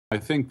I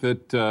think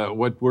that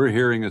what we're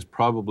hearing is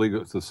probably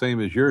the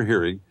same as you're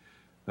hearing.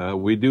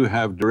 We do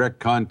have direct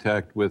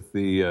contact with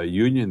the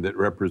union that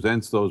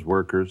represents those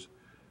workers,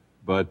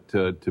 but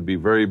to be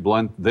very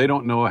blunt, they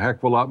don't know a heck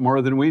of a lot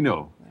more than we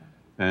know. Yeah.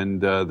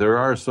 And there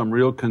are some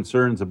real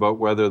concerns about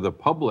whether the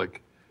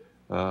public,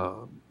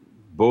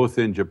 both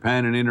in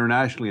Japan and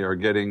internationally, are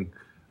getting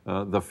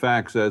the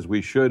facts as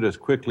we should, as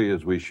quickly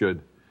as we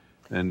should.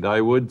 And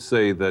I would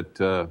say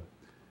that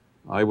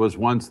I was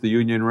once the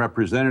union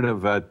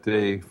representative at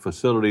a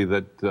facility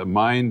that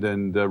mined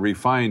and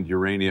refined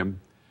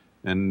uranium.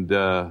 And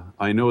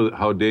I know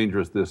how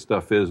dangerous this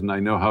stuff is, and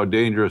I know how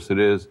dangerous it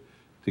is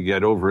to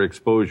get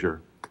overexposure.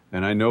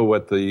 And I know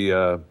what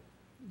the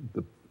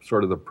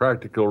sort of the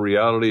practical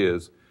reality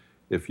is.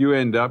 If you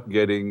end up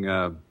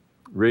getting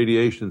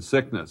radiation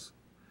sickness,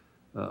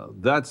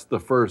 that's the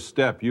first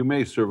step. You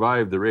may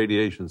survive the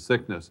radiation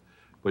sickness,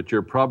 but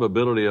your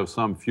probability of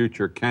some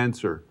future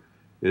cancer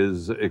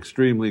is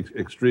extremely,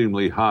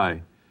 extremely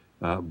high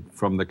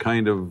from the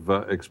kind of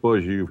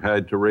exposure you've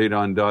had to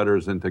radon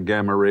daughters and to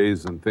gamma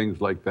rays and things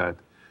like that.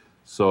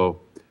 So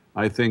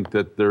I think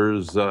that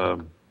there's a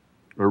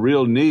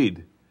real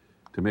need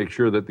to make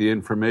sure that the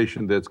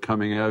information that's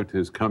coming out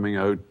is coming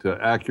out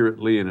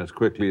accurately and as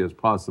quickly as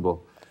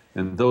possible.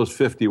 And those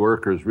 50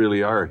 workers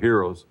really are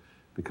heroes,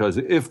 because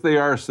if they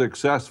are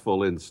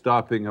successful in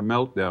stopping a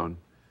meltdown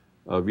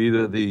of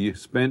either the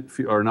spent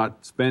fuel, or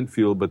not spent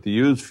fuel, but the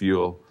used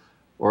fuel,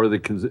 or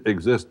the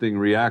existing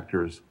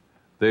reactors,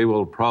 they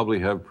will probably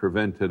have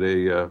prevented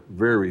a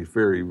very,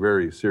 very,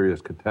 very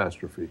serious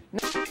catastrophe.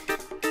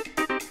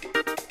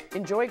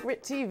 Enjoy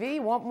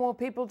GRITtv? Want more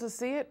people to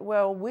see it?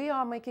 Well, we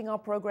are making our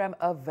program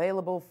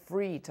available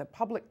free to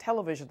public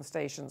television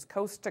stations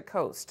coast to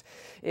coast.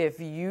 If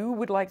you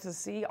would like to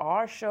see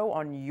our show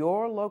on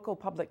your local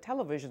public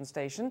television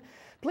station,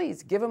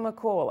 please give them a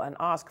call and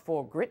ask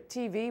for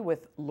GRITtv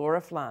with Laura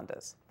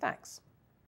Flanders. Thanks.